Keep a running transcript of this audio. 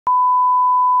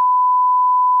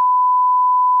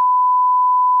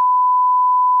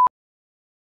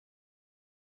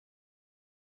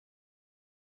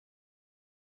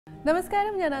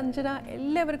നമസ്കാരം, ഞാൻ അഞ്ജന.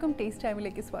 എല്ലാവർക്കും ടേസ്റ്റ്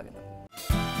ടൈമിലേക്ക് സ്വാഗതം.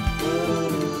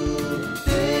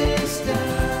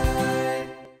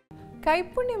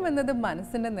 കൈപ്പുണ്യം എന്നത്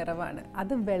മനസ്സിൻ്റെ നിറവാണ്.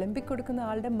 അത് വിളമ്പിക്കൊടുക്കുന്ന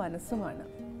ആളുടെ മനസ്സുമാണ്.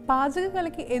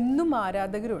 പാചകകലയ്ക്ക് എന്നും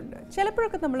ആരാധകരുണ്ട്.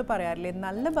 ചിലപ്പോഴൊക്കെ നമ്മൾ പറയാറില്ലേ,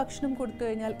 നല്ല ഭക്ഷണം കൊടുത്തു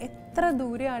കഴിഞ്ഞാൽ എത്ര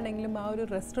ദൂരെയാണെങ്കിലും ആ ഒരു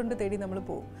റെസ്റ്റോറൻറ്റ് തേടി നമ്മൾ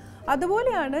പോകും.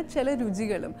 അതുപോലെയാണ് ചില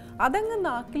രുചികളും. അതങ്ങ്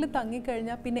നാക്കിൽ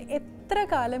തങ്ങിക്കഴിഞ്ഞാൽ പിന്നെ എത്ര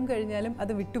കാലം കഴിഞ്ഞാലും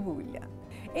അത് വിട്ടുപോവില്ല.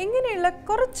 ഇങ്ങനെയുള്ള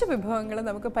കുറച്ച് വിഭവങ്ങൾ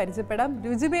നമുക്ക് പരിചയപ്പെടാം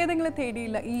രുചിഭേദങ്ങളെ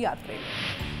തേടിയുള്ള ഈ യാത്രയിൽ.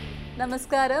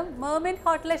 നമസ്കാരം, മെർമെന്റ്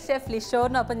ഹോട്ടലിലെ ഷെഫ്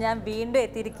ലിഷോറിനൊപ്പം ഞാൻ വീണ്ടും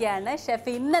എത്തിയിരിക്കുകയാണ്.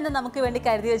 ഷെഫ് ഇന്ന് തന്നെ നമുക്ക് വേണ്ടി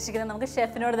കരുതി വെച്ചിരിക്കുന്നത് നമുക്ക്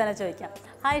ഷെഫിനോട് തന്നെ ചോദിക്കാം.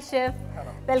 Hi chef,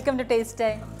 welcome to taste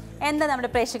time. എന്താ നമ്മുടെ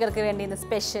പ്രേക്ഷകർക്ക് വേണ്ടി ഇന്ന്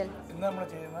സ്പെഷ്യൽ? ഇന്ന് നമ്മൾ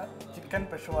ചെയ്യുന്ന ചിക്കൻ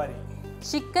പെഷ്വാരി.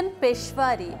 ചിക്കൻ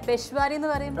പെഷ്വാരി. പെഷ്വാരി എന്ന്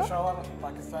പറയുമ്പോൾ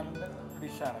പാകിസ്ഥാനിലെ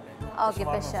ഡിഷാണ്. ഓക്കെ,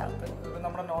 പെഷ്വാർ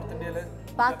നമ്മുടെ നോർത്ത് ഇന്ത്യയിൽ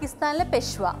പാകിസ്ഥാനിലെ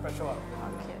പെഷ്വാ.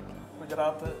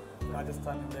 ഗുജറാത്ത്,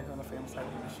 രാജസ്ഥാൻ, ഇന്ത്യയൊക്കെ ഫേമസ്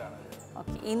ആയിട്ടുള്ള ഡിഷാണ്.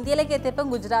 ഓക്കെ, ഇന്ത്യയിലേക്ക് എത്തിയപ്പം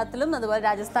ഗുജറാത്തിലും അതുപോലെ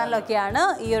രാജസ്ഥാനിലൊക്കെയാണ്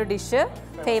ഈ ഒരു ഡിഷ്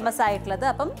ഫേമസ് ആയിട്ടുള്ളത്.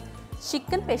 അപ്പം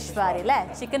ചിക്കൻ പെഷ്വാരി അല്ലേ?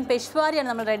 ചിക്കൻ പെഷ്വാരിയാണ്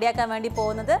നമ്മൾ റെഡിയാക്കാൻ വേണ്ടി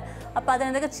പോകുന്നത്. അപ്പോൾ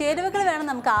അതിനെന്തൊക്കെ ചേരുവകൾ വേണം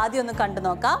നമുക്ക് ആദ്യം ഒന്ന് കണ്ടു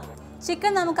നോക്കാം.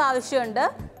 ചിക്കൻ നമുക്ക് ആവശ്യമുണ്ട്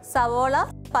സവോള,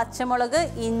 പച്ചമുളക്,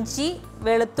 ഇഞ്ചി,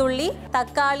 വെളുത്തുള്ളി,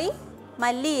 തക്കാളി,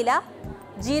 മല്ലിയില,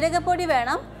 ജീരകപ്പൊടി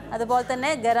വേണം, അതുപോലെ തന്നെ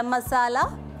ഗരം മസാല,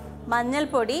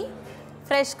 മഞ്ഞൾപ്പൊടി,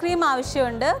 ഫ്രഷ് ക്രീം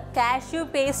ആവശ്യമുണ്ട്, കാഷ്യൂ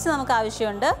പേസ്റ്റ് നമുക്ക്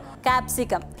ആവശ്യമുണ്ട്,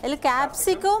 ക്യാപ്സിക്കം. അതിൽ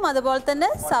ക്യാപ്സിക്കവും അതുപോലെ തന്നെ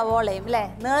സവോളയും അല്ലേ,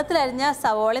 നീളത്തിലരിഞ്ഞ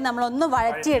സവോളയും നമ്മളൊന്ന്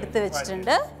വഴറ്റിയെടുത്ത്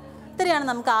വെച്ചിട്ടുണ്ട്. ഇത്രയാണ്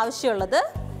നമുക്ക് ആവശ്യമുള്ളത്.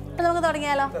 അപ്പം നമുക്ക്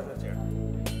തുടങ്ങിയാലോ?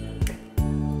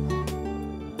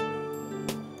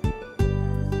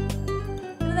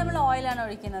 ഇത് നമ്മൾ ഓയിലാണ്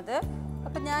ഒഴിക്കുന്നത്.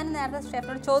 അപ്പം ഞാൻ നേരത്തെ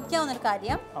ഷെഫിനോട് ചോദിക്കാവുന്നൊരു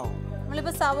കാര്യം,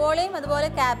 നമ്മളിപ്പോൾ സവോളയും അതുപോലെ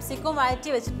ക്യാപ്സിക്കവും വഴറ്റി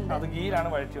വെച്ചിട്ടുണ്ട്.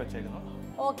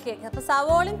 ഓക്കെ, അപ്പോൾ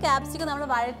സവോളയും ക്യാപ്സിക്കും നമ്മൾ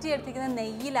വഴറ്റിയെടുത്തിരിക്കുന്ന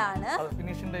നെയ്യിലാണ്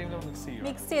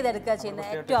മിക്സ് ചെയ്തെടുക്കുക ചെയ്യുന്നത്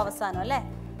ഏറ്റവും അവസാനം അല്ലേ?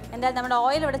 എന്തായാലും നമ്മുടെ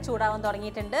ഓയിൽ ഇവിടെ ചൂടാവാൻ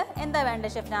തുടങ്ങിയിട്ടുണ്ട്. എന്താ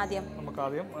വേണ്ടത് ഷെഫിന്? ആദ്യം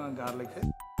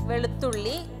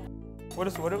വെളുത്തുള്ളി, ഒരു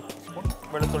സ്പൂൺ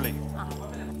വെളുത്തുള്ളി,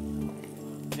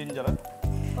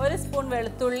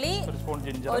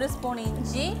 ഒരു സ്പൂൺ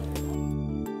ഇഞ്ചി.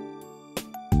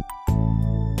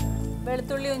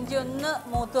 വെളുത്തുള്ളി ഇഞ്ചി ഒന്ന്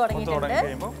മൂത്ത്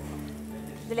തുടങ്ങിയിട്ടുണ്ട്.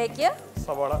 ഇതിലേക്ക്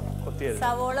സവോള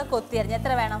കൊത്തിയരിഞ്ഞ്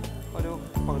എത്ര വേണം? ഒരു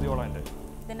പകുതിയോളം.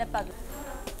 ഇതിന്റെ പകുതി.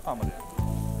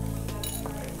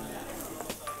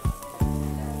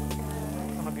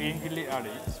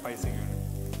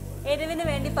 എരിവിന്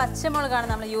വേണ്ടി പച്ചമുളകാണ്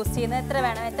നമ്മൾ യൂസ് ചെയ്യുന്നത്. എത്ര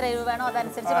വേണം? എത്ര എരിവ് വേണോ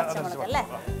അതനുസരിച്ച് പച്ചമുളക് അല്ലേ?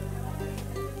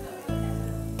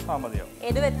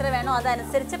 എരിവ് എത്ര വേണോ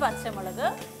അതനുസരിച്ച് പച്ചമുളക്.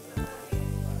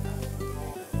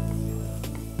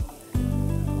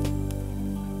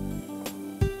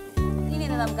 ഇനി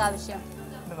നമുക്ക് ആവശ്യം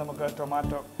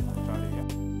ടൊമാറ്റോ,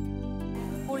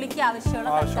 പുളിക്ക് ആവശ്യമുള്ള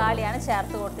തക്കാളിയാണ്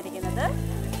ചേർത്ത് കൊടുത്തിരിക്കുന്നത്.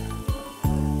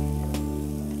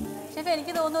 ഷെഫ്,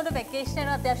 എനിക്ക് തോന്നുന്നു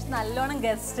വെക്കേഷനാണ്, അത്യാവശ്യം നല്ലോണം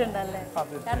ഗസ്റ്റ് ഉണ്ടല്ലേ?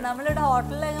 കാരണം നമ്മളിവിടെ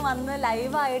ഹോട്ടലിലേക്ക് വന്ന്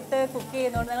ലൈവായിട്ട് കുക്ക്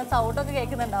ചെയ്യുന്നതുകൊണ്ട് നിങ്ങൾ സൗണ്ടൊക്കെ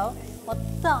കേൾക്കുന്നുണ്ടാവും.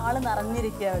 മൊത്തം ആള്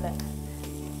നിറഞ്ഞിരിക്കുക അവിടെ.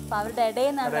 അപ്പം അവരുടെ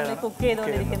ഇടയിൽ നിന്നാണ് നമ്മൾ കുക്ക്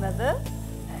ചെയ്തുകൊണ്ടിരിക്കുന്നത്.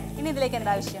 ഇനി ഇതിലേക്ക്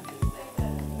എന്താ ആവശ്യം?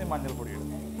 മഞ്ഞൾപ്പൊടി,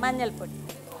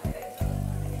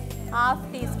 1/2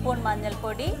 ടീസ്പൂൺ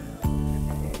മഞ്ഞൾപ്പൊടി,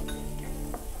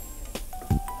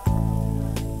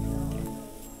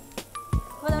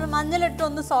 അപ്പോൾ നമ്മൾ മഞ്ഞളിട്ട്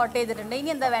ഒന്ന് സോട്ട് ചെയ്തിട്ടുണ്ട്. ഇനി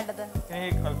എന്താ വേണ്ടത്?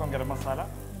 ഗരം മസാല,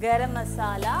 1/2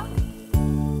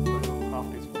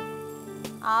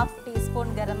 ടീസ്പൂൺ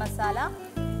ഗരം മസാല.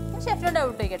 ഷെഫിനോട്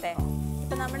ഡൗട്ട് ചോദിക്കട്ടെ,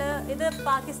 ഇപ്പം നമ്മൾ ഇത്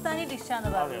പാകിസ്ഥാനി ഡിഷാന്ന്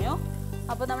പറഞ്ഞു,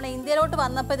 അപ്പോൾ നമ്മൾ ഇന്ത്യയിലോട്ട്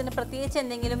വന്നപ്പോൾ ഇതിന് പ്രത്യേകിച്ച്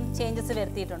എന്തെങ്കിലും ചേഞ്ചസ്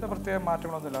വരുത്തിയിട്ടുണ്ടോ? പ്രത്യേക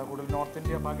മാറ്റങ്ങളൊന്നുമില്ല. കൂടുതൽ നോർത്ത്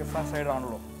ഇന്ത്യ പാകിസ്ഥാൻ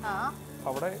സൈഡാണല്ലോ,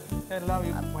 അവിടെ എല്ലാം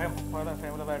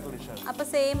ഫേമസ് ആയിട്ടുള്ള ഡിഷാണ്. അപ്പോൾ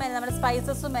സെയിം തന്നെ നമ്മുടെ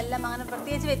സ്പൈസസും എല്ലാം അങ്ങനെ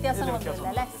പ്രത്യേകിച്ച് വ്യത്യാസങ്ങളൊന്നുമില്ല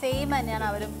അല്ലേ? സെയിം തന്നെയാണ്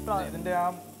അവരും. ഇതിൻ്റെ ആ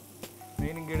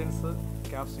മെയിൻ ഇൻഗ്രീഡിയൻസ്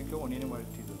ക്യാപ്സിക്കോ, ഒനിയനും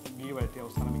വഴറ്റിയത്, ഗീ വഴറ്റി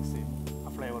അവസാനം മിക്സ് ചെയ്യും. ആ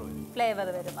ഫ്ലേവർ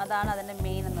വരും. അതാണ് അതിൻ്റെ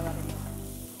മെയിൻ എന്ന് പറയുന്നത്.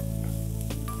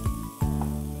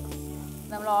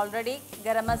 നമ്മൾ ഓൾറെഡി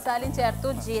ഗരം മസാലയും ചേർത്തു,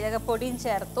 ജീരകപ്പൊടിയും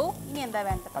ചേർത്തു. ഇനി എന്താ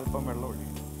വേണ്ടത്? അല്പം വെള്ളം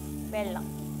ഒഴിക്കും. വെള്ളം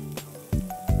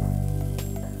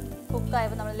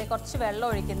കുക്കായപ്പോൾ നമ്മളിലേക്ക് കുറച്ച് വെള്ളം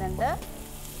ഒഴിക്കുന്നുണ്ട്.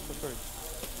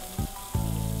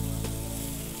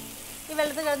 ഈ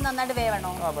വെള്ളത്തിൽ കിടന്ന് നന്നായിട്ട്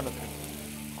വേവണോ? വെള്ളത്തിൽ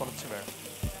കുറച്ച് വേണം.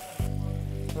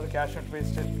 കാഷ്നട്ട്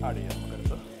പേസ്റ്റ് ആഡ് ചെയ്യാം.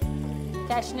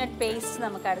 കാഷ്നട്ട് പേസ്റ്റ്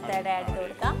നമുക്ക് അടുത്തായിട്ട് ആഡ് ചെയ്ത്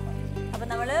കൊടുക്കാം. അപ്പോൾ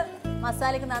നമ്മൾ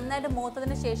മസാലയ്ക്ക് നന്നായിട്ട്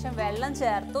മൂത്തതിന് ശേഷം വെള്ളം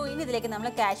ചേർത്തു. ഇനി ഇതിലേക്ക് നമ്മൾ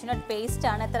കാഷ്നട്ട് പേസ്റ്റ്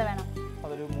ആണ്. എത്ര വേണം?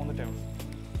 അതൊരു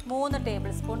 3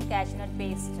 ടേബിൾ സ്പൂൺ കാഷ്നട്ട്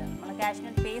പേസ്റ്റ്. നമ്മൾ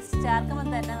കാഷ്നട്ട് പേസ്റ്റ് ചേർക്കുമ്പോൾ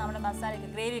തന്നെ നമ്മുടെ മസാലയ്ക്ക്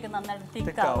ഗ്രേവിയൊക്കെ നന്നായിട്ട്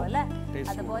തിക്കാവും അല്ലേ?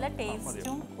 അതുപോലെ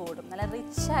ടേസ്റ്റും കൂടും. നല്ല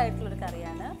റിച്ച് ആയിട്ടുള്ളൊരു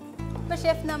കറിയാണ്. അപ്പോൾ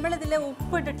ഷെഫ്, നമ്മളിതിൽ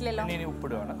ഉപ്പ് ഇട്ടിട്ടില്ലല്ലോ?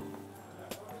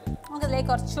 നമുക്കിതിലേക്ക്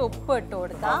കുറച്ച് ഉപ്പ് ഇട്ട്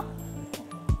കൊടുക്കാം.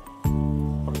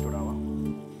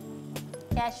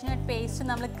 കാഷ്യൂനട്ട് പേസ്റ്റ്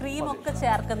നമ്മൾ ക്രീം ഒക്കെ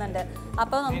ചേർക്കുന്നുണ്ട്.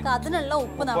 അപ്പോൾ നമുക്ക് അതിനുള്ള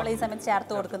ഉപ്പ് നമ്മൾ ഈ സമയത്ത്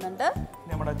ചേർത്ത് കൊടുക്കുന്നുണ്ട്.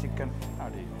 നമ്മുടെ ചിക്കൻ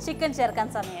ആഡ് ചെയ്യും. ചിക്കൻ ചേർക്കാൻ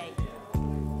സമയമായി.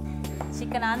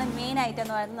 ചിക്കൻ ആണ് മെയിൻ ഐറ്റം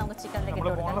എന്ന് പറയുന്നത്. നമുക്ക് ചിക്കനിലേക്ക് ഇട്ട്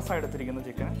കൊടുക്കാം. ബോൺലെസ് ആയിട്ട് എടുത്തിരിക്കുന്ന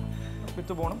ചിക്കൻ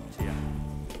വിത്ത് ബോണും ചെയ്യാം.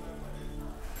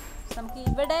 നമുക്ക്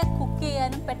ഇവിടെ കുക്ക്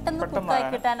ചെയ്യാനും പെട്ടെന്ന് കുക്കായി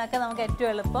കിട്ടാനൊക്കെ നമുക്ക് ഏറ്റവും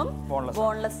എളുപ്പം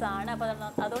ബോൺലെസ് ആണ്. അപ്പോൾ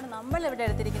അതുകൊണ്ട് നമ്മൾ ഇവിടെ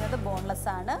എടുത്തിരിക്കുന്നത് ബോൺലെസ്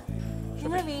ആണ്.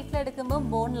 നിങ്ങൾ വീട്ടിലെടുക്കുമ്പോൾ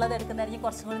ബോണുള്ളത് എടുക്കുന്നതായിരിക്കും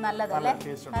കുറച്ചും കൂടി നല്ലതല്ലേ?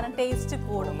 കാരണം ടേസ്റ്റ്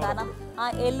കൂടും. കാരണം ആ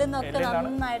എല്ലിന്നൊക്കെ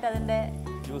നന്നായിട്ട് അതിൻ്റെ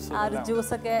ആ ഒരു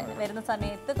ജ്യൂസൊക്കെ വരുന്ന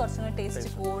സമയത്ത് കുറച്ചും കൂടി ടേസ്റ്റ്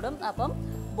കൂടും. അപ്പം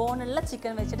ബോണുള്ള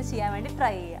ചിക്കൻ വെച്ചിട്ട് ചെയ്യാൻ വേണ്ടി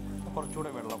ട്രൈ ചെയ്യാം.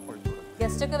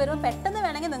 ഗസ്റ്റ് ഒക്കെ വരുമ്പോൾ പെട്ടെന്ന്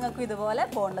വേണമെങ്കിൽ നിങ്ങൾക്ക് ഇതുപോലെ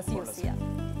ബോൺലെസ് യൂസ് ചെയ്യാം.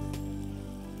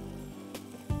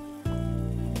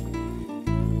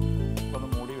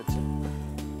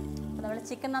 നമ്മൾ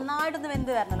ചിക്കൻ നന്നായിട്ടൊന്ന്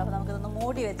വെന്ത് വരണല്ലോ. അപ്പോൾ നമുക്കിതൊന്ന്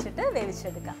മൂടി വെച്ചിട്ട്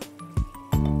വേവിച്ചെടുക്കാം.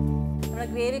 നമ്മുടെ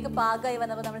ഗ്രേവിയൊക്കെ പാകമായി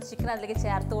വന്നപ്പോൾ നമ്മൾ ചിക്കൻ അതിലേക്ക്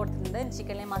ചേർത്ത് കൊടുത്തിട്ടുണ്ട്.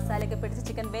 ചിക്കനിലെ മസാലയൊക്കെ പിടിച്ച്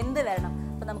ചിക്കൻ വെന്ത് വരണം.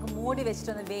 അപ്പോൾ നമുക്ക് മൂടി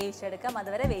വെച്ചിട്ടൊന്ന് വേവിച്ചെടുക്കാം.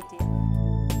 അതുവരെ വെയിറ്റ് ചെയ്യാം.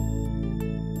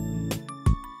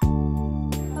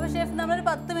 അപ്പോൾ ഷെഫ് നമ്മളൊരു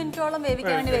 10 മിനിറ്റോളം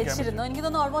വേവിക്കാൻ വേണ്ടി വെച്ചിരുന്നു. എനിക്ക്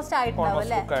തോന്നുന്നു ഓൾമോസ്റ്റ് ആയിട്ടുണ്ടാവും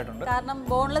അല്ലേ? കാരണം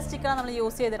ബോൺലെസ് ചിക്കനാണ് നമ്മൾ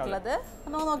യൂസ് ചെയ്തിട്ടുള്ളത്.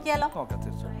 നമുക്ക് നോക്കിയാലോ?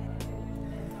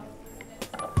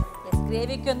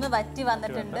 ഗ്രേവിയൊക്കെ ഒന്ന് വറ്റി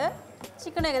വന്നിട്ടുണ്ട്.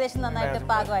 ചിക്കൻ ഏകദേശം നന്നായിട്ട്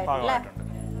പാകമായിട്ടല്ലേ?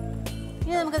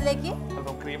 ഇനി നമുക്കിതിലേക്ക്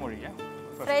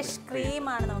ഫ്രഷ്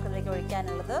ക്രീമാണ് നമുക്കിതിലേക്ക്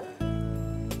ഒഴിക്കാനുള്ളത്.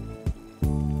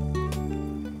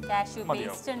 കാഷ്യൂ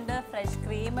പേസ്റ്റ് ഉണ്ട്, ഫ്രഷ്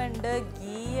ക്രീം ഉണ്ട്,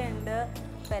 ഗീ ഉണ്ട്.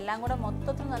 അപ്പം എല്ലാം കൂടെ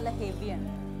മൊത്തത്തിൽ നല്ല ഹെവിയാണ്.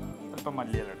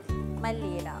 മല്ലിയില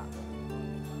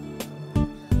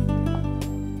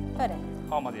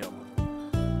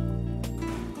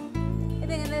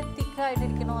ഇതെങ്ങനെ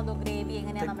തിക്കായിട്ടിരിക്കണോ അതോ ഗ്രേവി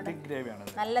എങ്ങനെയാണ്? നമ്മുടെ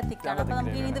നല്ല തിക്കാണ്. അപ്പോൾ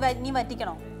നമുക്ക് ഇനി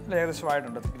വറ്റിക്കണോ?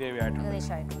 ഏകദേശമായിട്ടുണ്ട്.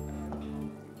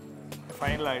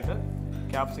 ഫൈനലായിട്ട്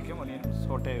ക്യാപ്സിക്കം ഒനിയൻ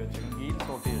സോട്ടേ വെച്ച് ഗീ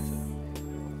സോട്ടേ വെച്ച്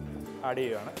ആഡ്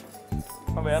ചെയ്യുകയാണ്.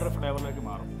 അപ്പം വേറൊരു ഫ്ലേവറിലേക്ക്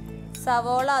മാറും.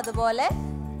 സവോള അതുപോലെ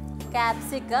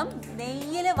ക്യാപ്സിക്കം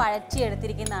നെയ്യിൽ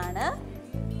വഴറ്റിയെടുത്തിരിക്കുന്നതാണ്.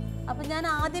 അപ്പം ഞാൻ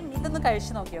ആദ്യം ഇതൊന്ന്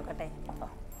കഴിച്ചു നോക്കി നോക്കട്ടെ.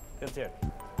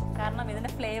 തീർച്ചയായിട്ടും. കാരണം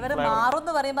ഇതിൻ്റെ ഫ്ലേവർ മാറും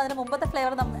എന്ന് പറയുമ്പോൾ അതിന് മുമ്പത്തെ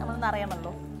ഫ്ലേവർ നമ്മളൊന്ന്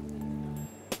അറിയണമല്ലോ.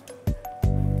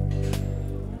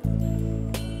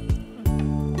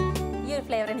 ഈ ഒരു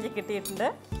ഫ്ലേവർ എനിക്ക് കിട്ടിയിട്ടുണ്ട്.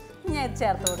 ഞാൻ ഇത്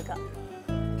ചേർത്ത് കൊടുക്കാം.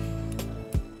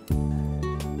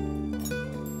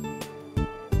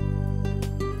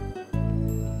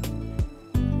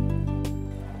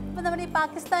 അപ്പം നമ്മുടെ ഈ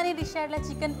പാകിസ്ഥാനി ഡിഷായിട്ടുള്ള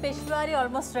ചിക്കൻ പെഷ്വാരി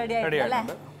ഓൾമോസ്റ്റ് റെഡി ആയിട്ടുണ്ട് അല്ലേ?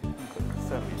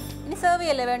 ഇനി സെർവ്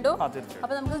ചെയ്യല്ലേ വേണ്ടു?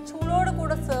 അപ്പോൾ നമുക്ക് ചൂടോട്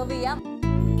കൂടെ സെർവ് ചെയ്യാം.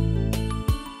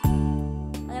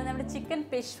 അങ്ങനെ നമ്മുടെ ചിക്കൻ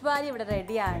പെഷ്വാരി ഇവിടെ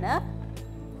റെഡിയാണ്.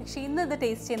 പക്ഷേ ഇന്ന് ഇത്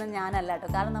ടേസ്റ്റ് ചെയ്യുന്നത് ഞാനല്ല കേട്ടോ.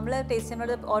 കാരണം നമ്മൾ ടേസ്റ്റ്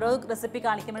ചെയ്യുമ്പോൾ ഓരോ റെസിപ്പി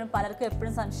കാണിക്കുമ്പോഴും പലർക്കും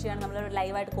എപ്പോഴും സംശയമാണ് നമ്മൾ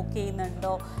ലൈവായിട്ട് കുക്ക്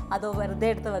ചെയ്യുന്നുണ്ടോ അതോ വെറുതെ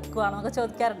എടുത്ത് വെക്കുകയാണോ എന്നൊക്കെ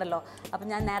ചോദിക്കാറുണ്ടല്ലോ. അപ്പം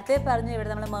ഞാൻ നേരത്തെ പറഞ്ഞു ഇവിടെ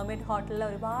നമ്മൾ മെർമെയ്ഡ് ഹോട്ടലിൽ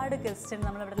ഒരുപാട് ഗസ്റ്റ് ഉണ്ട്.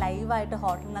 നമ്മളിവിടെ ലൈവായിട്ട്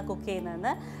ഹോട്ടലിൽ നിന്നാണ് കുക്ക്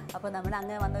ചെയ്യുന്നതെന്ന്. അപ്പോൾ നമ്മൾ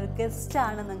അങ്ങനെ വന്ന ഒരു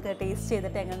ഗസ്റ്റാണ് നിങ്ങൾക്ക് ടേസ്റ്റ്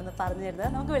ചെയ്തിട്ട് എങ്ങനെയെന്ന് പറഞ്ഞു തരുന്നത്.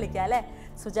 നമുക്ക് വിളിക്കാം അല്ലേ?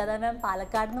 സുജാത മാം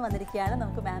പാലക്കാട് നിന്ന് വന്നിരിക്കുകയാണ്.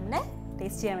 നമുക്ക് മാമിനെ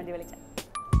ടേസ്റ്റ് ചെയ്യാൻ വേണ്ടി വിളിക്കാം.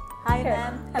 ഹായ്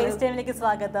മാം, ടേസ്റ്റ് ടൈമിലേക്ക്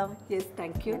സ്വാഗതം. Yes,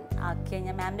 thank you. ഓക്കെ,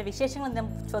 ഞാൻ മാമിൻ്റെ വിശേഷങ്ങൾ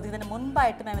ചോദിക്കുന്നതിന്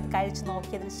മുൻപായിട്ട് മാം ഇത് കഴിച്ച്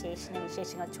നോക്കിയതിന് ശേഷം ഞാൻ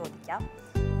വിശേഷങ്ങൾ ചോദിക്കാം.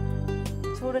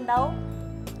 ചൂടുണ്ടാവും?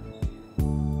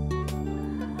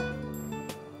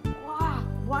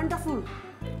 വണ്ടർഫുൾ,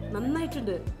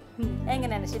 നന്നായിട്ടുണ്ട്.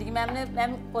 എങ്ങനെയാണ് ശരിക്കും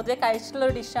മാം പൊതുവെ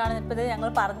കഴിച്ചിട്ടുള്ളൊരു ഡിഷാണ്. ഇപ്പോൾ ഇത് ഞങ്ങൾ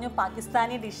പറഞ്ഞു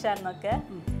പാകിസ്ഥാനി ഡിഷാണെന്നൊക്കെ.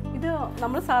 ഇത്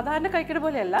നമ്മൾ സാധാരണ കഴിക്കുന്ന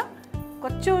പോലെയല്ല.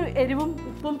 കുറച്ച് എരിവും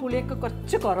ഉപ്പും പുളിയൊക്കെ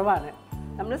കുറച്ച് കുറവാണ്.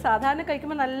 നമ്മൾ സാധാരണ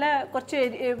കഴിക്കുമ്പോൾ നല്ല കുറച്ച്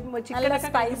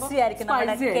സ്പൈസി ആയിരിക്കും.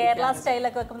 കേരള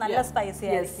സ്റ്റൈലൊക്കെ വെക്കുമ്പോൾ നല്ല സ്പൈസി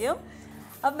ആയിരിക്കും.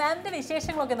 അപ്പം മാമിൻ്റെ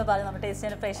വിശേഷങ്ങളൊക്കെ ഒന്ന് പറയും നമ്മുടെ ടേസ്റ്റ്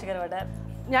ചെയ്യുന്ന പ്രേക്ഷകരോട്.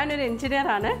 ഞാനൊരു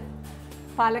എഞ്ചിനീയറാണ്.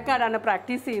 പാലക്കാടാണ്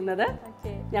പ്രാക്ടീസ് ചെയ്യുന്നത്.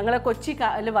 ഞങ്ങൾ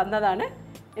കൊച്ചിയിൽ വന്നതാണ്.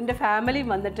 എൻ്റെ ഫാമിലിയും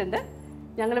വന്നിട്ടുണ്ട്.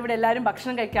 ഞങ്ങളിവിടെ എല്ലാവരും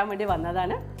ഭക്ഷണം കഴിക്കാൻ വേണ്ടി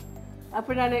വന്നതാണ്.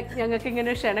 അപ്പോഴാണ് ഞങ്ങൾക്ക്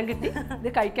ഇങ്ങനെ ക്ഷണം കിട്ടി. ഇത്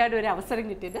കഴിക്കാൻ ഒരു അവസരം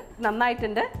കിട്ടിയത്.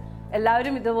 നന്നായിട്ടുണ്ട്.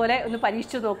 എല്ലാവരും ഇതുപോലെ ഒന്ന്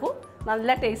പരീക്ഷിച്ച് നോക്കൂ.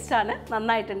 നല്ല ടേസ്റ്റാണ്,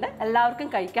 നന്നായിട്ടുണ്ട്. എല്ലാവർക്കും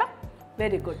കഴിക്കാം.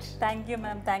 Very good. Thank you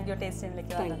ma'am. Thank you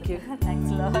ടേസ്റ്റിംഗിലേക്ക്. Thank you.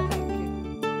 Thanks law. Thank you.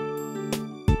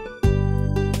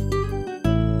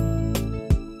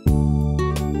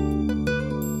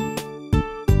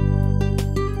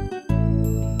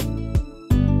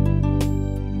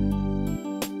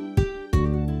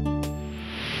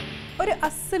 ഒരു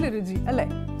അസല് രുചി അല്ലേ?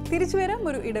 തിരിച്ചു വരാം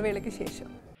ഒരു ഇടവേളയ്ക്ക് ശേഷം.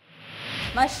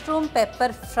 മഷ്റൂം പെപ്പർ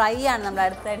ഫ്രൈ ആണ് നമ്മൾ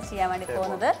അടുത്തായിട്ട് ചെയ്യാൻ വേണ്ടി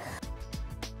പോകുന്നത്.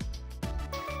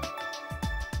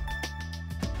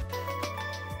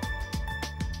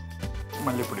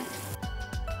 മല്ലിപ്പൊടി,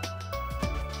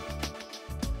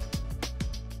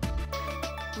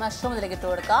 മഷ്റൂം ഇതിലേക്ക് ഇട്ട്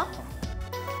കൊടുക്കാം.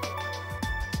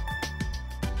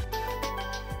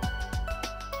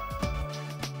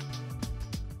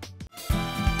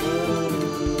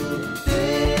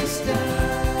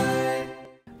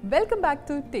 Welcome back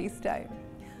to taste time.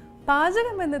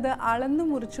 പാചകം എന്നത് അളന്നു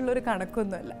മുറിച്ചുള്ള ഒരു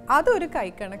കണക്കൊന്നുമല്ല, അതൊരു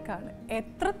കൈക്കണക്കാണ്.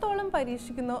 എത്രത്തോളം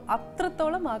പരീക്ഷിക്കുന്നോ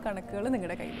അത്രത്തോളം ആ കണക്കുകൾ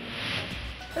നിങ്ങളുടെ കയ്യിൽ.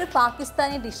 ഒരു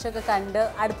പാകിസ്ഥാനി ഡിഷൊക്കെ കണ്ട്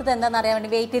അടുത്തത് എന്താണെന്ന് അറിയാൻ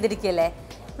വേണ്ടി വെയിറ്റ് ചെയ്തിരിക്കുകയല്ലേ.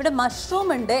 ഇവിടെ മഷ്റൂം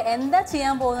ഉണ്ട്, എന്താ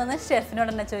ചെയ്യാൻ പോകുന്നതെന്ന് ഷെഫിനോട്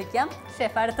തന്നെ ചോദിക്കാം.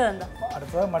 ഷെഫ്, അടുത്തത് എന്താ?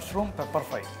 അടുത്തത് mushroom pepper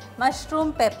fry. Mushroom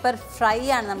pepper fry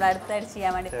ആണ് നമ്മൾ അടുത്തായിട്ട്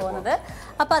ചെയ്യാൻ വേണ്ടി പോകുന്നത്.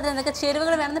 അപ്പോൾ അതിനെന്തൊക്കെ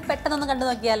ചേരുവകൾ വേണമെന്ന് പെട്ടെന്നൊന്ന് കണ്ടു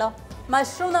നോക്കിയാലോ.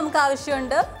 മഷ്റൂം നമുക്ക്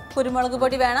ആവശ്യമുണ്ട്. കുരുമുളക്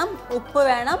പൊടി വേണം, ഉപ്പ്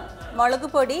വേണം, മുളക്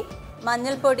പൊടി,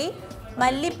 മഞ്ഞൾപ്പൊടി,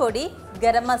 മല്ലിപ്പൊടി,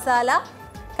 ഗരം മസാല,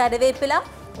 കറിവേപ്പില,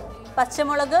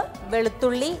 പച്ചമുളക്,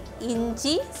 വെളുത്തുള്ളി,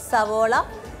 ഇഞ്ചി, സവോള,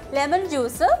 ലെമൺ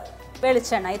ജ്യൂസ്,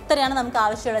 വെളിച്ചെണ്ണ. ഇത്രയാണ് നമുക്ക്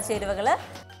ആവശ്യമുള്ള ചേരുവകൾ.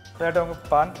 നമുക്ക്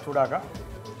പാൻ ചൂടാക്കാം.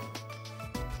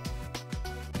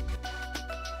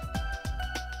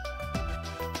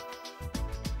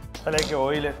 അതിലേക്ക്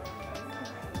ഓയിൽ,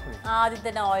 ആദ്യം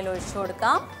തന്നെ ഓയിൽ ഒഴിച്ചു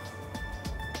കൊടുക്കാം.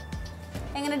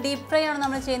 എങ്ങനെ ഡീപ് ഫ്രൈ ആണോ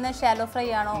നമ്മൾ ചെയ്യുന്നത്, ഷാലോ ഫ്രൈ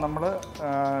ആണോ? നമ്മൾ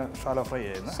ഷാലോ ഫ്രൈ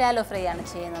ചെയ്യുന്നത്. ഷാലോ ഫ്രൈ ആണ്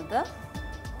ചെയ്യുന്നത്.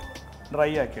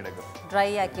 ഡ്രൈ ആക്കി എടുക്കും. ഡ്രൈ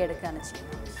ആക്കി എടുക്കുകയാണ്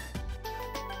ചെയ്യുന്നത്.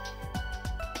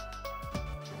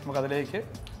 നമുക്കതിലേക്ക്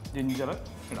ജിഞ്ചർ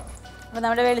ഇടാം. അപ്പോൾ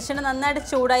നമ്മുടെ വെളിച്ചെണ്ണ നന്നായിട്ട്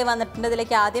ചൂടായി വന്നിട്ടുണ്ട്.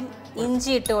 ഇതിലേക്ക് ആദ്യം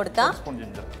ഇഞ്ചി ഇട്ട് കൊടുക്കാം. സ്പൂൺ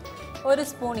ജിഞ്ചർ, 1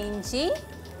 സ്പൂൺ ഇഞ്ചി,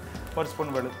 1 സ്പൂൺ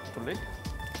വെളുത്തുള്ളി,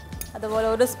 അതുപോലെ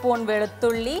 1 സ്പൂൺ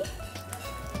വെളുത്തുള്ളി.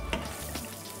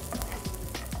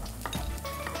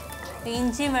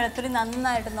 ഇഞ്ചിയും വെളുത്തുള്ളി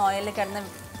നന്നായിട്ട് ഓയിലിൽ കിടന്ന്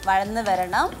വഴന്ന്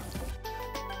വരണം.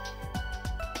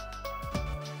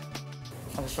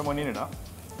 മുന്നിലിടാം.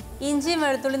 ഇഞ്ചിയും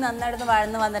വെളുത്തുള്ളി നന്നായിട്ട്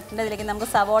വഴന്ന് വന്നിട്ടുണ്ട്. ഇതിലേക്ക് നമുക്ക്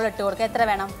സവോള ഇട്ട് കൊടുക്കാം. എത്ര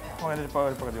വേണം?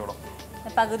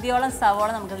 പകുതിയോളം സവോള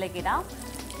നമുക്ക് ഇതിലേക്ക് ഇടാം.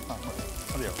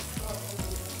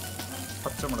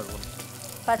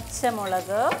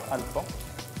 പച്ചമുളക് അല്പം.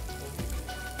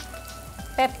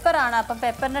 പെപ്പറാണ്, അപ്പം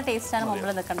പെപ്പറിൻ്റെ ടേസ്റ്റാണ് മുമ്പിൽ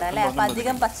നിൽക്കേണ്ടത് അല്ലേ. അപ്പം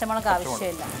അധികം പച്ചമുളക്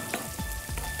ആവശ്യമില്ല.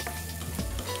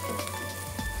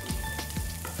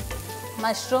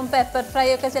 മഷ്റൂം പെപ്പർ ഫ്രൈ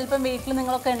ഒക്കെ ചിലപ്പം വീട്ടിൽ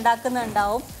നിങ്ങളൊക്കെ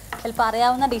ഉണ്ടാക്കുന്നുണ്ടാവും. ചിലപ്പോൾ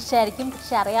അറിയാവുന്ന ഡിഷായിരിക്കും,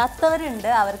 പക്ഷെ അറിയാത്തവരുണ്ട്.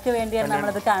 അവർക്ക് വേണ്ടിയാണ്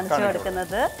നമ്മളത് കാണിച്ചു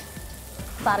കൊടുക്കുന്നത്.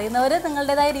 പറയുന്നവർ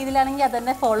നിങ്ങളുടേതായ രീതിയിലാണെങ്കിൽ അത്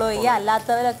തന്നെ ഫോളോ ചെയ്യുക.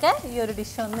 അല്ലാത്തവരൊക്കെ ഈ ഒരു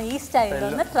ഡിഷ് ഒന്ന് ഈ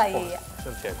സ്റ്റൈലിലൊന്ന് ട്രൈ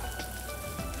ചെയ്യുക.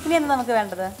 ഇനി എന്താ നമുക്ക്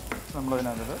വേണ്ടത്?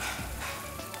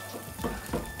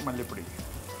 മല്ലിപ്പൊടി.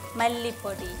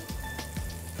 മല്ലിപ്പൊടി.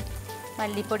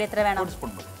 മല്ലിപ്പൊടി എത്ര വേണം?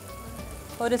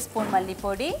 1 സ്പൂൺ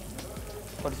മല്ലിപ്പൊടി.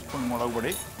 1 സ്പൂൺ മുളക്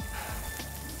പൊടി.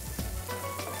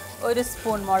 1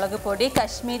 സ്പൂൺ മുളക് പൊടി.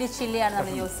 കശ്മീരി ചില്ലിയാണ്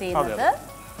നമ്മൾ യൂസ് ചെയ്യുന്നത്.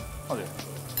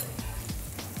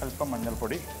 അല്പം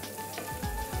മഞ്ഞൾപ്പൊടി.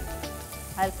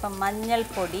 അല്പം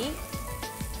മഞ്ഞൾപ്പൊടി.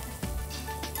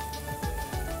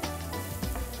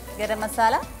 ഗരം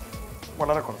മസാല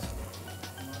വളരെ കുറച്ച്.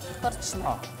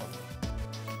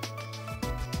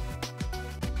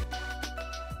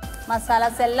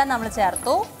 മസാലാസ് എല്ലാം നമ്മൾ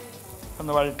ചേർത്തു.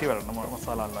 ഒന്ന് വഴറ്റി വരണം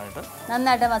മസാല നന്നായിട്ട്.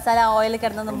 നന്നായിട്ട് മസാല ഓയിൽ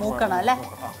കിടന്നൊന്ന് മൂക്കണം അല്ലേ.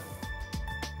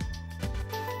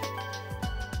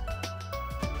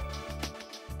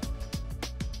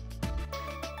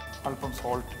 അല്പം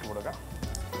സോൾട്ട് ഇട്ട് കൊടുക്കാം.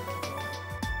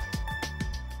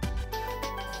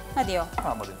 മതിയോ?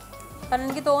 മതി. കാരണം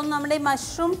എനിക്ക് തോന്നുന്നു നമ്മുടെ ഈ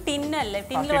മഷ്റൂം ടിന്നല്ലേ,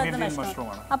 ടിന്നിൽ വരുന്ന മഷ്റൂം.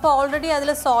 ആണ്. അപ്പോൾ ഓൾറെഡി അതിൽ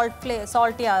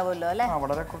സോൾട്ടി ആവുമല്ലോ അല്ലേ.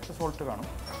 വളരെ കുറച്ച് സോൾട്ട് കാണും.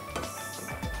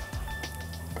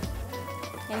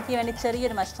 എനിക്ക് വേണ്ടി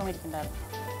ചെറിയൊരു മഷ്റൂം ഇരിക്കുന്നുണ്ടായിരുന്നു.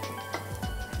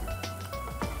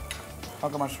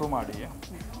 നമുക്ക് മഷ്റൂം ആഡ് ചെയ്യാം.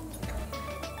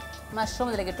 മഷ്റൂം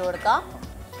ഇതിലേക്ക് ഇട്ട് കൊടുക്കാം.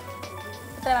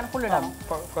 എത്ര വേണം? ഫുൾ ഇടാമോ?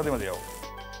 മതിയാവും.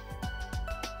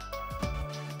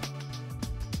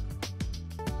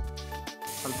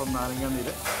 അല്പം നാരങ്ങ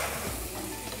നീര്.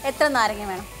 എത്ര നാരങ്ങ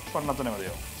വേണം? ഒരെണ്ണത്തിന്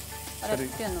മതിയാവും.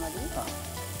 ഒരൊറ്റയൊന്ന് മതി.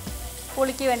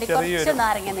 പുളിക്ക് വേണ്ടി കുറച്ച്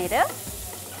നാരങ്ങ നീര്.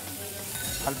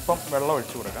 അല്പം വെള്ളം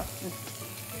ഒഴിച്ചു കൊടുക്കാം.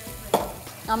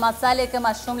 ആ മസാലയൊക്കെ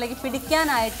മഷ്റൂമിലേക്ക്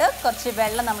പിടിക്കാനായിട്ട് കുറച്ച്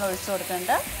വെള്ളം നമ്മൾ ഒഴിച്ചു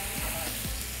കൊടുക്കുന്നുണ്ട്.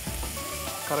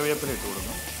 കറിവേപ്പില ഇട്ട്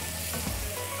കൊടുക്കും.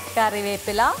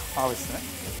 കറിവേപ്പില ആവശ്യത്തിന്.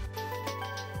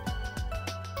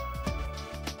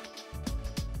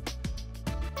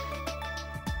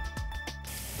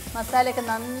 മസാലയൊക്കെ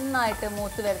നന്നായിട്ട്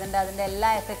മൂത്ത് വരുന്നുണ്ട്. അതിൻ്റെ എല്ലാ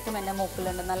എഫക്റ്റും എൻ്റെ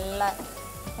മൂക്കിലുണ്ട്. നല്ല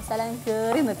മസാല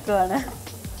കയറി നിൽക്കുകയാണ്.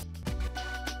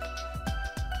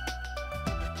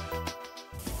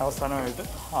 അവസാനമായിട്ട്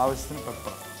ആവശ്യത്തിന്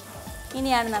പെപ്പർ.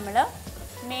 ഇനിയാണ് നമ്മൾ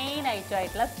മെയിൻ ഐറ്റം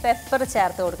ആയിട്ടുള്ള പെപ്പർ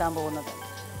ചേർത്ത് കൊടുക്കാൻ പോകുന്നത്.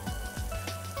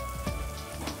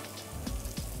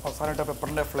 അവസാനമായിട്ട്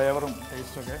പെപ്പറിൻ്റെ ഫ്ലേവറും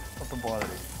ടേസ്റ്റൊക്കെ ഒട്ടും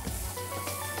പോകാതെ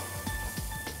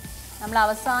നമ്മൾ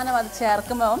അവസാനം അത്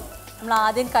ചേർക്കുമ്പോൾ നമ്മൾ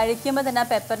ആദ്യം കഴിക്കുമ്പോൾ തന്നെ ആ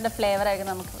പെപ്പറിൻ്റെ ഫ്ലേവറായിരിക്കും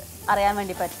നമുക്ക് അറിയാൻ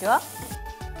വേണ്ടി പറ്റുക.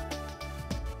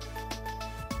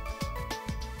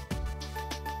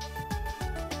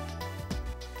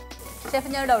 ഷെഫ്,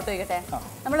 ഞാൻ ഡൗട്ട് ചോദിക്കട്ടെ?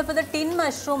 നമ്മളിപ്പോൾ ഇത് ടിൻ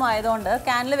മഷ്റൂം ആയതുകൊണ്ട്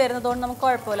ക്യാനിൽ വരുന്നതുകൊണ്ട് നമുക്ക്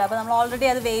കുഴപ്പമില്ല. അപ്പോൾ നമ്മൾ ഓൾറെഡി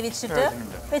അത് വേവിച്ചിട്ട്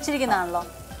വെച്ചിരിക്കുന്നതാണല്ലോ.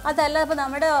 അതല്ല, ഇപ്പോൾ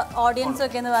നമ്മുടെ ഓഡിയൻസ്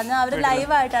ഒക്കെ എന്ന് പറഞ്ഞാൽ അവർ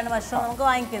ലൈവായിട്ടാണ് മഷ്റൂം നമുക്ക്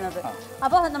വാങ്ങിക്കുന്നത്.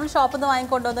 അപ്പോൾ നമ്മൾ ഷോപ്പിൽ നിന്ന്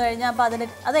വാങ്ങിക്കൊണ്ടുവന്ന് കഴിഞ്ഞാൽ അപ്പോൾ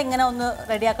അതെങ്ങനെ ഒന്ന്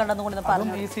റെഡിയാക്കേണ്ടതെന്ന് കൂടി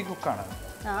പറഞ്ഞു. ഈസി കുക്കാണ്.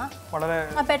 വളരെ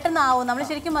പെട്ടെന്നാവും. നമ്മൾ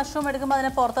ശരിക്കും മഷ്റൂം എടുക്കുമ്പോൾ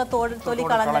അതിനെ പുറത്ത് തൊലി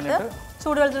കളഞ്ഞിട്ട്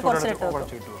ചൂടുവെള്ളത്തിൽ കുറച്ചിട്ട്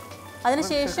വെക്കും.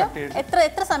 അതിനുശേഷം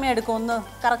എത്ര സമയം എടുക്കും ഒന്ന്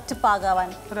കറക്റ്റ് പാകാവാൻ?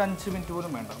 ഒരു 5 മിനിറ്റ്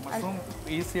പോലും വേണ്ട. മഷ്റൂം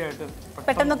ഈസി ആയിട്ട്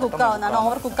പെട്ടെന്ന് കുക്കാവുന്നതാണ്,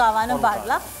 ഓവർ കുക്കാവാനും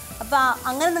പാടില്ല. അപ്പോൾ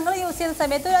അങ്ങനെ നിങ്ങൾ യൂസ് ചെയ്യുന്ന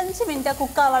സമയത്ത് ഒരു 5 മിനിറ്റ്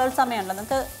കുക്കാവാനുള്ള സമയമുണ്ടല്ലോ.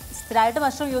 നിങ്ങൾക്ക് സ്ഥിരമായിട്ട്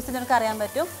മഷ്റൂം യൂസ് ചെയ്യുന്നവർക്ക് അറിയാൻ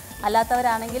പറ്റും.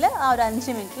 അല്ലാത്തവരാണെങ്കിൽ ആ ഒരു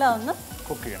 5 മിനിറ്റിൽ ഒന്ന്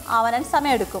ആവാനായിട്ട്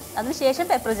സമയം എടുക്കും. അതിനുശേഷം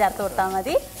പെപ്പർ ചേർത്ത് കൊടുത്താൽ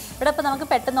മതി. ഇവിടെ ഇപ്പോൾ നമുക്ക്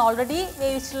പെട്ടെന്ന് ഓൾറെഡി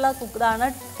വേവിച്ചുള്ള കുക്കാണ്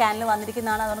ക്യാനിൽ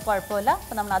വന്നിരിക്കുന്നതാണ്, അതുകൊണ്ട് കുഴപ്പമില്ല.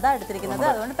 അപ്പോൾ നമ്മൾ അതാണ് എടുത്തിരിക്കുന്നത്,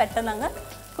 അതുകൊണ്ട് പെട്ടെന്ന് അങ്ങ്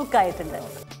കുക്കായിട്ടുണ്ട്.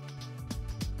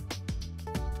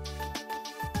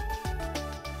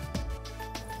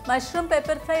 മഷ്റൂം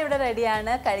പെപ്പർ ഫ്രൈ ഇവിടെ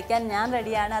റെഡിയാണ്. കഴിക്കാൻ ഞാൻ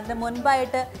റെഡിയാണ്. അതിന്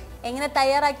മുൻപായിട്ട് എങ്ങനെ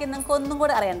തയ്യാറാക്കി നിങ്ങൾക്ക് ഒന്നും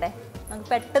കൂടെ അറിയണ്ടേ? നമുക്ക്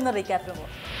പെട്ടെന്ന് റീക്യാപ്പിൽ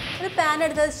പോകും. ഒരു പാൻ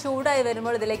എടുത്തത് ചൂടായി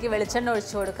വരുമ്പോൾ ഇതിലേക്ക് വെളിച്ചെണ്ണ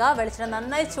ഒഴിച്ചു കൊടുക്കുക. വെളിച്ചെണ്ണ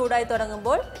നന്നായി ചൂടായി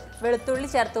തുടങ്ങുമ്പോൾ വെളുത്തുള്ളി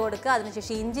ചേർത്ത് കൊടുക്കുക.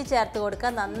 അതിനുശേഷം ഇഞ്ചി ചേർത്ത് കൊടുക്കുക.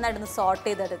 നന്നായിട്ടൊന്ന് സോട്ട്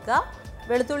ചെയ്തെടുക്കുക.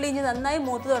 വെളുത്തുള്ളി ഇഞ്ചി നന്നായി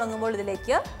മൂത്ത് തുടങ്ങുമ്പോൾ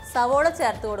ഇതിലേക്ക് സവോള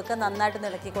ചേർത്ത് കൊടുക്കുക. നന്നായിട്ട്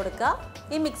ഇളക്കി കൊടുക്കുക.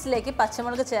 ഈ മിക്സിലേക്ക്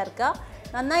പച്ചമുളക് ചേർക്കുക.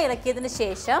 നന്നായി ഇളക്കിയതിന്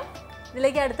ശേഷം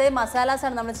ഇതിലേക്ക് അടുത്ത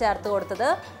മസാലാസാണ് നമ്മൾ ചേർത്ത് കൊടുത്തത്.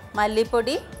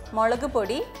 മല്ലിപ്പൊടി, മുളക്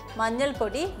പൊടി,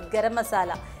 മഞ്ഞൾപ്പൊടി, ഗരം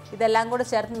മസാല ഇതെല്ലാം കൂടെ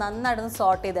ചേർത്ത് നന്നായിട്ടൊന്ന്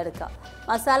സോട്ട് ചെയ്തെടുക്കുക.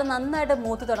 മസാല നന്നായിട്ട്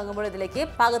മൂത്ത് തുടങ്ങുമ്പോൾ ഇതിലേക്ക്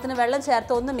പാകത്തിന് വെള്ളം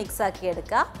ചേർത്ത് ഒന്ന് മിക്സ് ആക്കി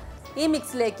എടുക്കുക. ഈ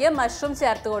മിക്സിലേക്ക് മഷ്റൂം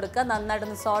ചേർത്ത് കൊടുക്കുക.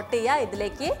 നന്നായിട്ടൊന്ന് സോട്ട് ചെയ്യുക.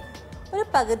 ഇതിലേക്ക് ഒരു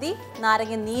പകുതി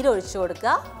നാരങ്ങ നീരൊഴിച്ചു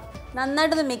കൊടുക്കുക.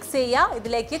 നന്നായിട്ടൊന്ന് മിക്സ് ചെയ്യുക.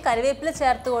 ഇതിലേക്ക് കറിവേപ്പില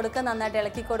ചേർത്ത് കൊടുക്കുക. നന്നായിട്ട്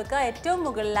ഇളക്കി കൊടുക്കുക. ഏറ്റവും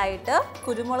മുകളിലായിട്ട്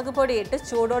കുരുമുളക് പൊടി ഇട്ട്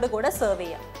ചൂടോട് കൂടെ സെർവ്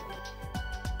ചെയ്യുക.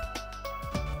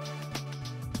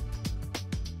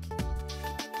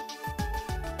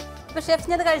 ഇപ്പോൾ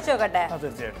ഷെഫ് അത് കഴിച്ചു നോക്കട്ടെ?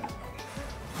 തീർച്ചയായിട്ടും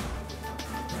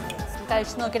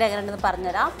കഴിച്ചു നോക്കിയിട്ട് എങ്ങനെയുണ്ടെന്ന്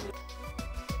പറഞ്ഞുതരാം.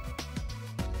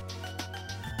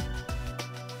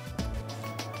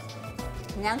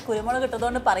 ഞാൻ കുരുമുളക്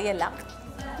ഇട്ടതുകൊണ്ട് പറയല്ല,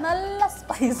 നല്ല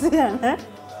സ്പൈസിയാണ്.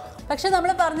 പക്ഷെ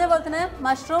നമ്മൾ പറഞ്ഞ പോലെ തന്നെ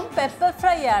മഷ്റൂം പെപ്പർ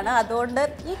ഫ്രൈ ആണ്, അതുകൊണ്ട്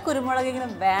ഈ കുരുമുളക് ഇങ്ങനെ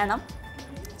വേണം.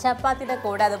 ചപ്പാത്തിയുടെ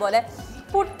കൂടെ അതുപോലെ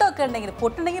പുട്ടൊക്കെ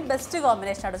പുട്ടുണ്ടെങ്കിൽ ബെസ്റ്റ്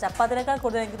കോമ്പിനേഷൻ ആണ്. ചപ്പാത്തിനേക്കാൾ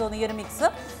കൂടുതൽ എനിക്ക് തോന്നി ഈ ഒരു മിക്സ്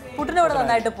പുട്ടിൻ്റെ കൂടെ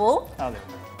നന്നായിട്ട് പോവും.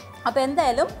 അപ്പോൾ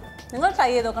എന്തായാലും നിങ്ങൾ ട്രൈ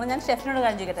ചെയ്ത് നോക്കണം. ഞാൻ ഷെഫിനോട്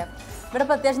കാണിച്ചിരിക്കട്ടെ. ഇവിടെ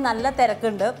ഇപ്പോൾ അത്യാവശ്യം നല്ല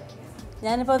തിരക്കുണ്ട്.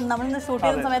 ഞാനിപ്പോൾ നമ്മളിന്ന് ഷൂട്ട്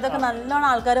ചെയ്യുന്ന സമയത്തൊക്കെ നല്ലോണം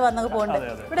ആൾക്കാർ വന്നൊക്കെ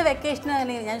പോകുന്നുണ്ട്. ഇവിടെ വെക്കേഷന്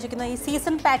ഞാൻ ചോദിക്കുന്നത് ഈ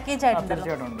സീസൺ പാക്കേജ് ആയിട്ടുണ്ടല്ലോ.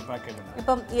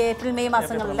 ഇപ്പം ഈ ഏപ്രിൽ മെയ്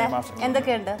മാസങ്ങളിലെ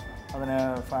എന്തൊക്കെയുണ്ട്?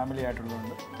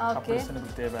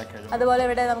 അതുപോലെ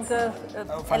ഇവിടെ നമുക്ക്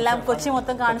എല്ലാം കൊച്ചി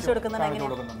മൊത്തം കാണിച്ചു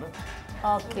കൊടുക്കുന്നുണ്ട്.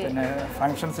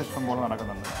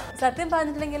 സത്യം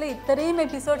പറഞ്ഞിട്ടുണ്ടെങ്കിൽ ഇത്രയും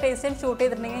എപ്പിസോഡ് ടേസ്റ്റ് ടൈം ഷൂട്ട്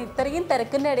ചെയ്തിട്ടുണ്ടെങ്കിൽ ഇത്രയും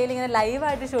തിരക്കിൻ്റെ ഇടയിൽ ഇങ്ങനെ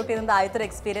ലൈവായിട്ട് ഷൂട്ട് ചെയ്യുന്നത് ആദ്യത്തെ ഒരു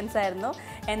എക്സ്പീരിയൻസ് ആയിരുന്നു.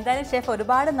 എന്തായാലും ഷെഫ്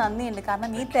ഒരുപാട് നന്ദിയുണ്ട്.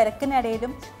 കാരണം ഈ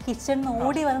തിരക്കിനിടയിലും കിച്ചണിൽ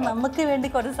ഓടി വന്ന് നമുക്ക് വേണ്ടി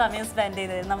കുറച്ച് സമയം സ്പെൻഡ്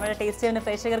ചെയ്തത് നമ്മുടെ ടേസ്റ്റ് ചെയ്യുന്ന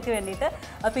പ്രേക്ഷകർക്ക് വേണ്ടിയിട്ട്.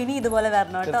 അപ്പോൾ ഇനി ഇതുപോലെ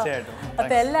വരണം കേട്ടോ.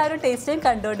 അപ്പോൾ എല്ലാവരും ടേസ്റ്റ് ടൈം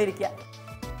കണ്ടുകൊണ്ടിരിക്കുക.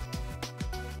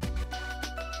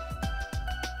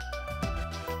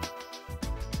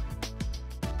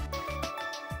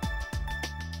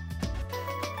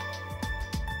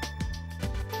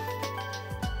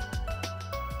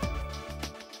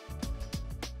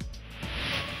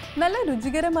 നല്ല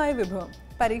രുചികരമായ വിഭവം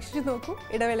പരീക്ഷിച്ചു നോക്കൂ.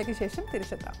 ഇടവേളയ്ക്ക് ശേഷം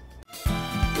തിരിച്ചെത്താം.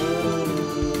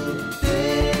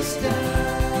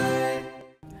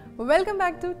 Welcome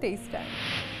back to taste time.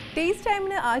 Taste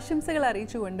ടൈമിന് ആശംസകൾ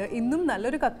അറിയിച്ചുകൊണ്ട് ഇന്നും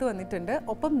നല്ലൊരു കത്ത് വന്നിട്ടുണ്ട്.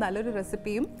 ഒപ്പം നല്ലൊരു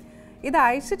റെസിപ്പിയും. ഇത്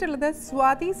അയച്ചിട്ടുള്ളത്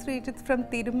സ്വാതി ശ്രീജിത്ത് ഫ്രം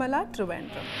തിരുമല,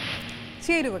 ട്രിവാൻഡ്രം.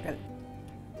 ചേരുവകൾ: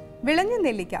 വിളഞ്ഞ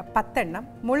നെല്ലിക്ക 10 എണ്ണം,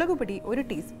 മുളകുപൊടി 1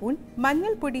 ടീസ്പൂൺ,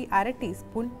 മഞ്ഞൾപ്പൊടി 1/2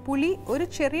 ടീസ്പൂൺ, പുളി 1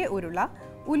 ചെറിയ ഉരുള,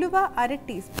 ഉലുവ 1/2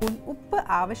 ടീസ്പൂൺ, ഉപ്പ്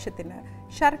ആവശ്യത്തിന്,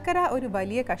 ശർക്കര 1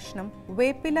 വലിയ കഷ്ണം,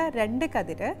 വേപ്പില 2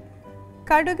 കതിര്,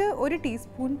 കടുക് 1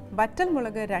 ടീസ്പൂൺ,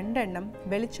 വറ്റൽമുളക് 2 എണ്ണം,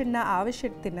 വെളിച്ചെണ്ണ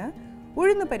ആവശ്യത്തിന്,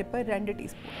 ഉഴുന്നുപരിപ്പ് 2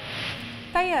 ടീസ്പൂൺ.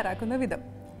 തയ്യാറാക്കുന്ന വിധം: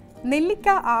 നെല്ലിക്ക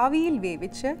ആവിയിൽ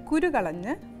വേവിച്ച്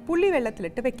കുരുകളഞ്ഞ്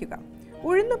പുളിവെള്ളത്തിലിട്ട് വെക്കുക.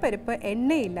 ഉഴുന്നുപരിപ്പ്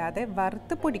എണ്ണയില്ലാതെ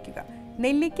വറുത്ത് പൊടിക്കുക.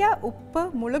 നെല്ലിക്ക, ഉപ്പ്,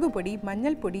 മുളകുപൊടി,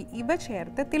 മഞ്ഞൾപ്പൊടി ഇവ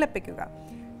ചേർത്ത് തിളപ്പിക്കുക.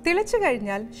 തിളച്ചു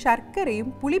കഴിഞ്ഞാൽ ശർക്കരയും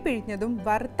പുളി പിഴിഞ്ഞതും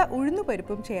വറുത്ത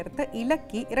ഉഴുന്നുപരിപ്പും ചേർത്ത്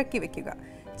ഇറക്കി വെക്കുക.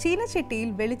 ചീനച്ചട്ടിയിൽ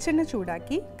വെളിച്ചെണ്ണ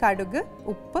ചൂടാക്കി കടുക്,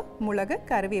 ഉപ്പ്, മുളക്,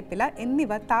 കറിവേപ്പില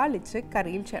എന്നിവ താളിച്ച്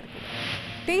കറിയിൽ ചേർക്കുക.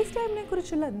 ടേസ്റ്റ് ടൈമിനെ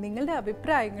കുറിച്ചുള്ള നിങ്ങളുടെ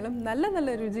അഭിപ്രായങ്ങളും നല്ല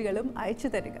നല്ല രുചികളും അയച്ചു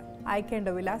തരിക. അയക്കേണ്ട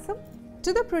വിലാസം: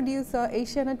 To the producer,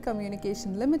 Asianet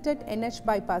Communication Limited, NH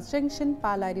Bypass Junction,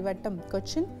 Palarivattom,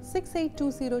 Cochin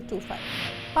 682025.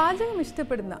 പാചകം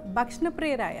ഇഷ്ടപ്പെടുന്ന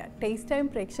ഭക്ഷണപ്രിയരായ ടേസ്റ്റ് ടൈം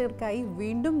പ്രേക്ഷകർക്കായി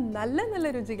വീണ്ടും നല്ല നല്ല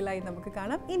രുചികളായി നമുക്ക്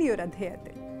കാണാം ഇനിയൊരു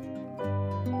അധ്യായത്തിൽ.